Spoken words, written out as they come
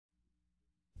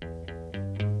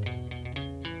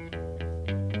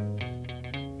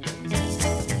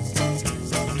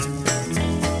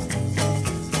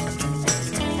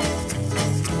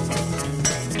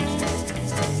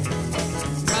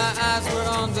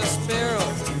sparrow.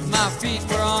 My feet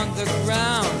were on the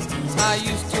ground. I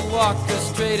used to walk the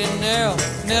straight and narrow,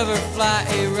 never fly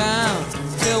around.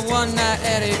 Till one night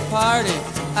at a party,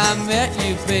 I met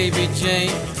you, baby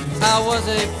Jane. I was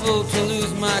a fool to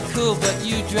lose my cool, but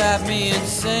you drive me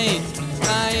insane.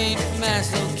 I ain't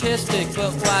masochistic,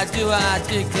 but why do I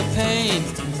dig the pain?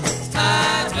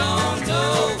 I don't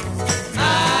know,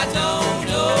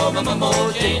 Mama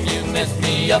Jane, you messed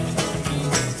me up.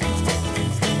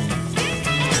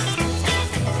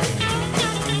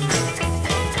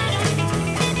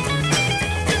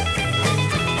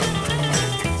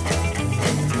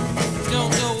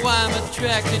 Don't know why I'm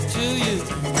attracted to you,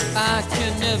 I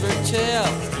can never tell.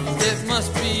 It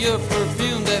must be your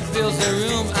perfume that fills the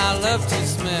room I love to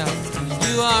smell.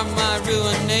 You are my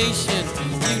ruination,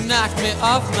 you knock me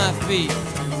off my feet.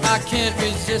 I can't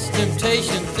resist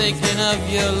temptation, thinking of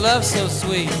your love so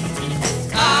sweet.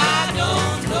 I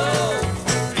don't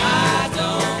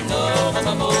know,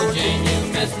 Mama Jane,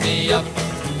 you messed me up.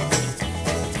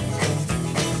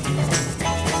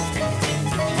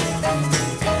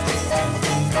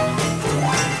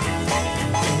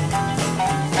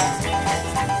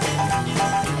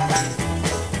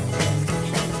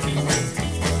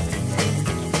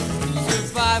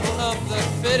 Survival of the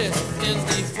fittest in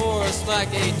the forest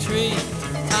like a tree.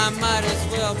 I might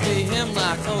as well be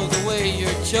hemlock, oh the way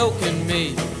you're choking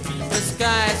me. The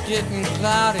sky's getting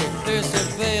cloudy, there's a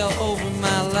veil over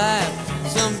my life.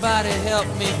 Somebody help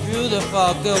me through the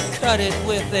fog, go cut it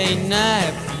with a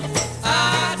knife.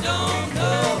 I don't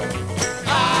know,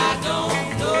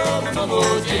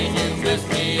 Mama Jane, you messed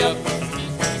me up.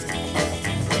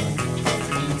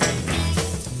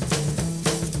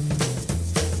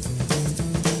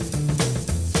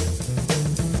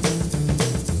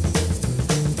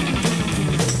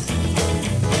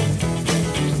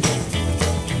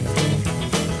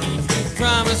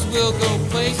 Promise we'll go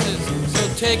places, so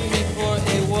take me for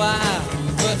a while.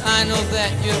 But I know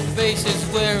that your face is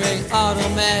wearing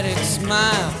automatic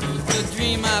smile. The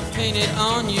dream I painted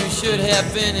on you should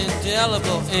have been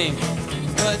indelible ink,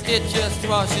 but it just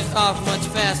washes off much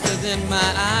faster than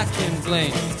my eye can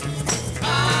blink.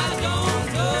 I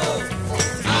don't know,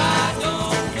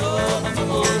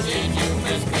 Mama Jane, you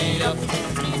messed me up.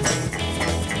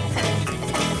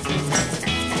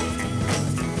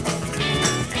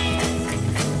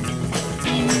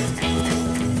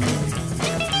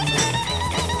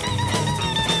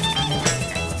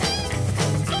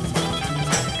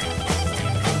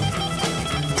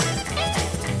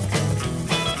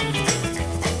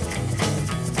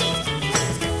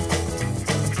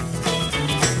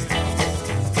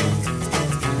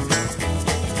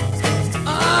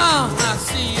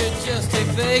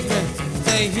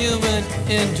 A human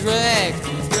in drag.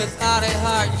 Without a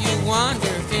heart you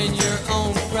wander in your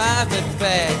own private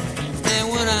bag. And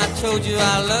when I told you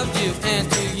I loved you and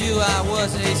to you I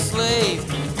was a slave,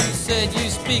 you said you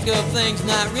speak of things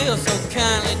not real, so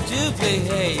kindly do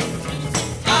behave.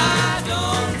 I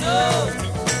don't know,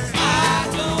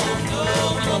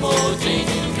 Mama Jane,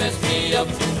 you messed me up.